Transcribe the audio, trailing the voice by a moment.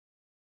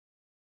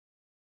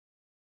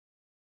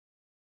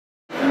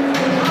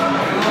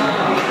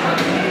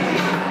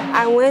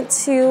I went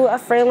to a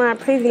Frelon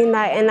preview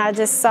night and I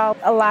just saw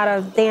a lot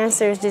of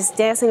dancers just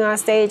dancing on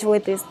stage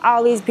with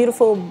all these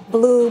beautiful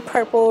blue,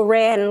 purple,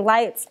 red, and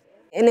lights.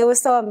 And it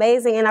was so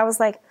amazing, and I was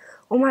like,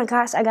 oh my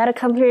gosh, I gotta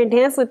come here and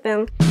dance with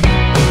them.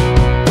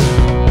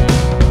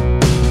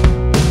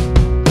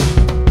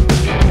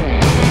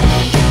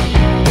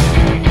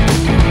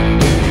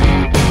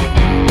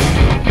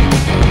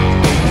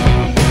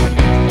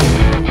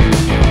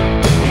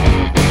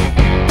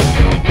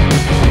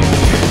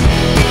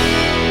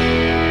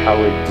 I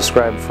would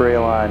describe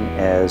Frelon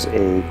as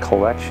a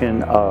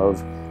collection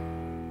of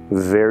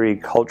very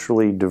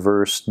culturally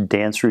diverse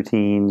dance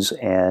routines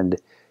and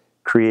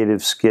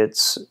creative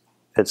skits,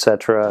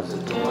 etc. To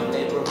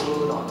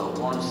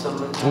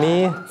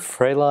me,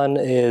 Frelon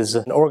is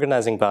an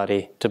organizing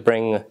body to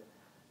bring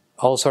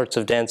all sorts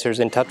of dancers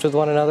in touch with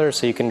one another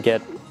so you can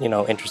get,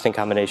 interesting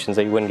combinations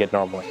that you wouldn't get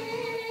normally.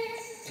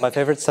 My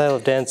favorite style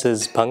of dance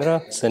is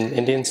Bhangra. It's an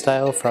Indian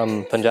style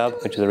from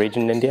Punjab, which is a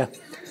region in India.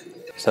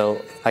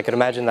 So I could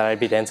imagine that I'd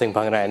be dancing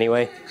Bhangra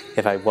anyway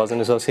if I wasn't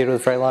associated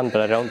with Frelon,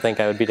 but I don't think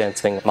I would be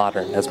dancing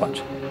modern as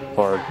much,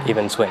 or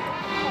even swing.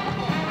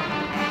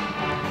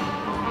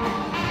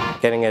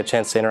 Getting a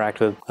chance to interact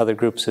with other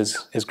groups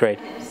is great.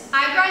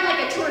 I grind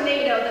like a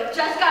tornado that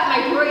just got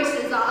my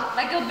braces off.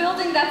 Like a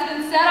building that's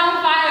been set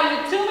on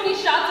fire with too many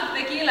shots of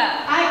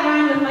tequila. I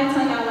grind with my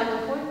tongue out like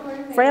a fourth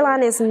quarter.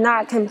 Frelon is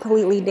not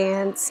completely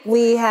dance.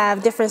 We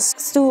have different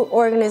student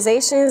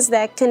organizations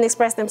that can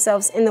express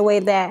themselves in the way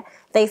that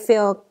they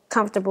feel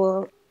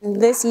comfortable.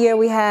 This year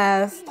we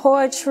have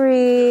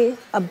poetry,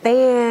 a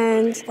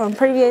band. From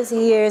previous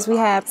years we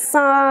have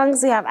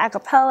songs, we have a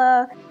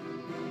cappella.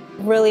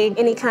 Really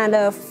any kind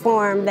of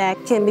form that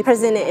can be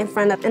presented in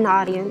front of an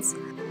audience.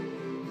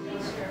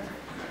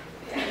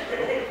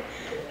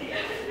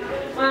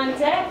 On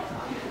deck,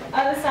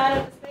 other side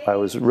of the stage. I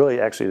was really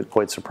actually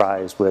quite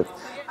surprised with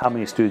how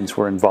many students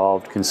were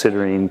involved,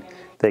 considering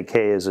that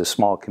K is a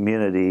small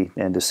community,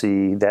 and to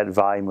see that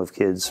volume of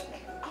kids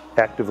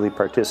actively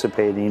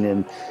participating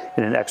in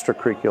an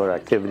extracurricular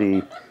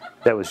activity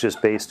that was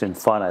just based in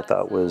fun, I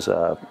thought was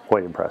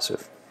quite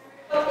impressive.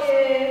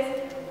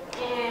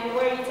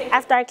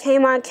 After I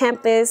came on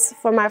campus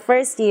for my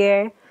first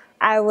year,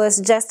 I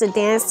was just a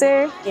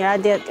dancer. I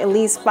did at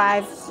least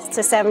 5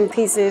 to 7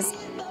 pieces.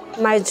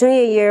 My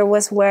junior year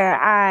was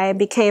where I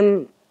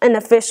became an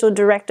official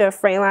director of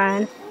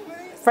Frelon.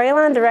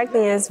 Frelon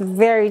directing is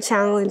very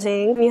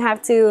challenging. You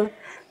have to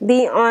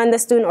be on the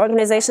student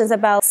organizations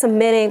about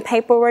submitting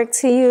paperwork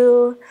to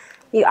you.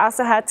 You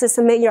also have to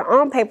submit your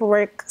own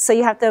paperwork, so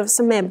you have to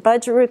submit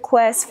budget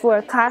requests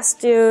for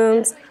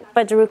costumes,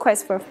 budget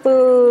requests for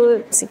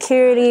food,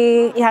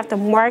 security. You have to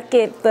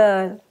market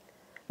the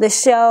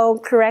show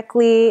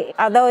correctly.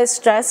 Although it's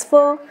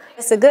stressful,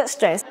 it's a good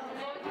stress.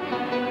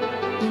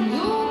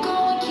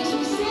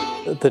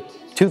 The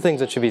two things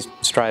that should be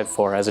strived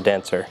for as a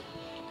dancer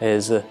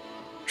is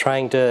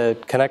trying to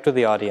connect with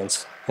the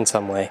audience in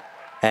some way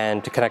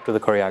and to connect with the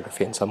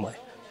choreography in some way.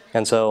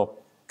 And so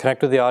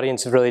connect with the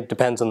audience really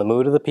depends on the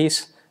mood of the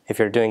piece. If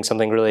you're doing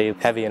something really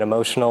heavy and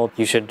emotional,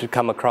 you should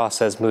come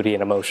across as moody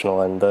and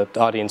emotional, and the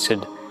audience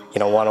should,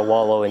 want to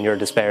wallow in your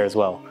despair as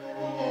well.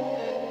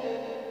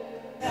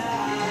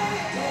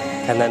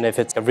 And then if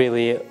it's a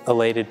really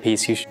elated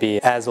piece, you should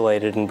be as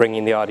elated and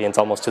bringing the audience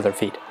almost to their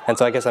feet. And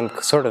so I guess I'm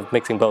sort of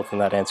mixing both in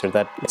that answer,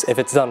 that if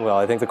it's done well,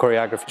 I think the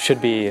choreography should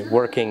be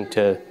working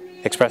to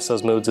express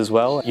those moods as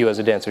well. You as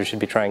a dancer should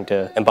be trying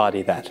to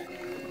embody that.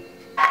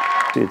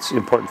 It's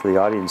important for the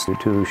audience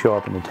to show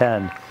up and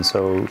attend,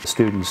 so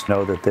students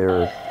know that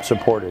they're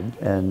supported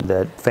and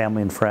that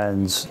family and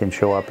friends can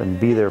show up and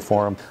be there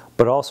for them.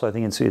 But also I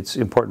think it's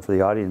important for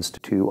the audience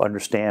to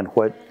understand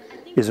what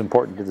is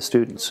important to the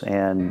students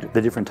and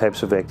the different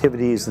types of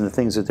activities and the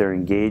things that they're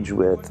engaged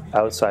with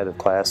outside of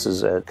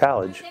classes at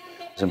college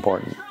is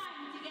important.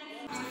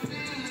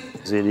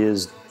 It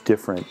is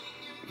different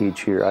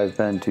each year. I've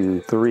been to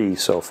 3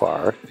 so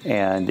far,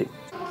 and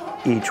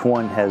each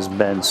one has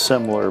been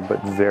similar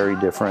but very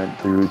different.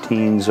 The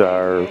routines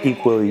are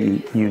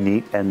equally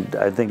unique, and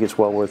I think it's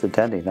well worth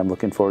attending. I'm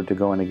looking forward to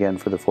going again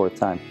for the 4th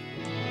time.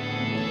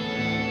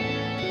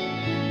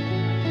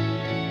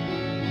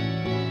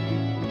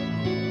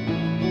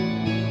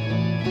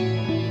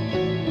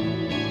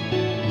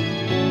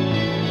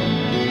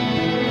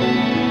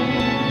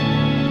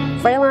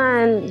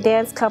 Frelon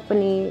Dance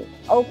Company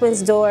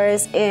opens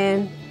doors,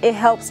 and it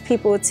helps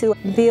people to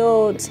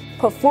build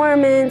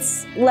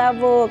performance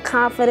level,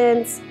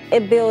 confidence.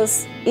 It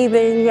builds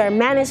even your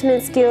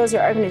management skills,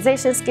 your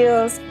organization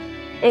skills,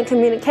 and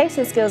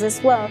communication skills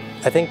as well.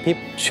 I think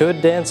people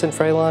should dance in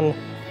Frelon,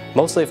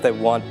 mostly if they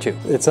want to.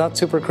 It's not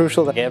super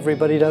crucial that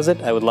everybody does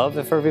it. I would love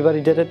if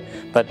everybody did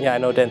it, but yeah, I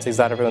know dancing's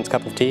not everyone's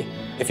cup of tea.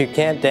 If you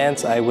can't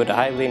dance, I would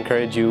highly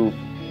encourage you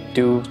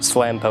do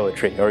slam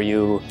poetry, or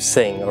you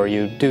sing, or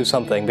you do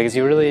something, because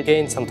you really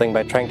gain something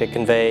by trying to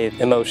convey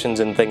emotions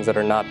and things that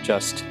are not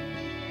just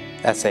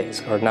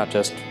essays, or not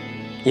just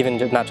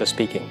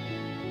speaking.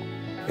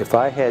 If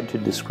I had to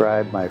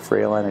describe my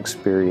Frelon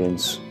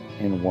experience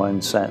in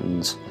one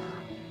sentence,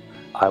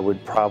 I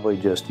would probably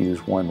just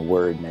use one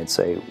word and I'd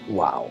say,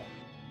 wow.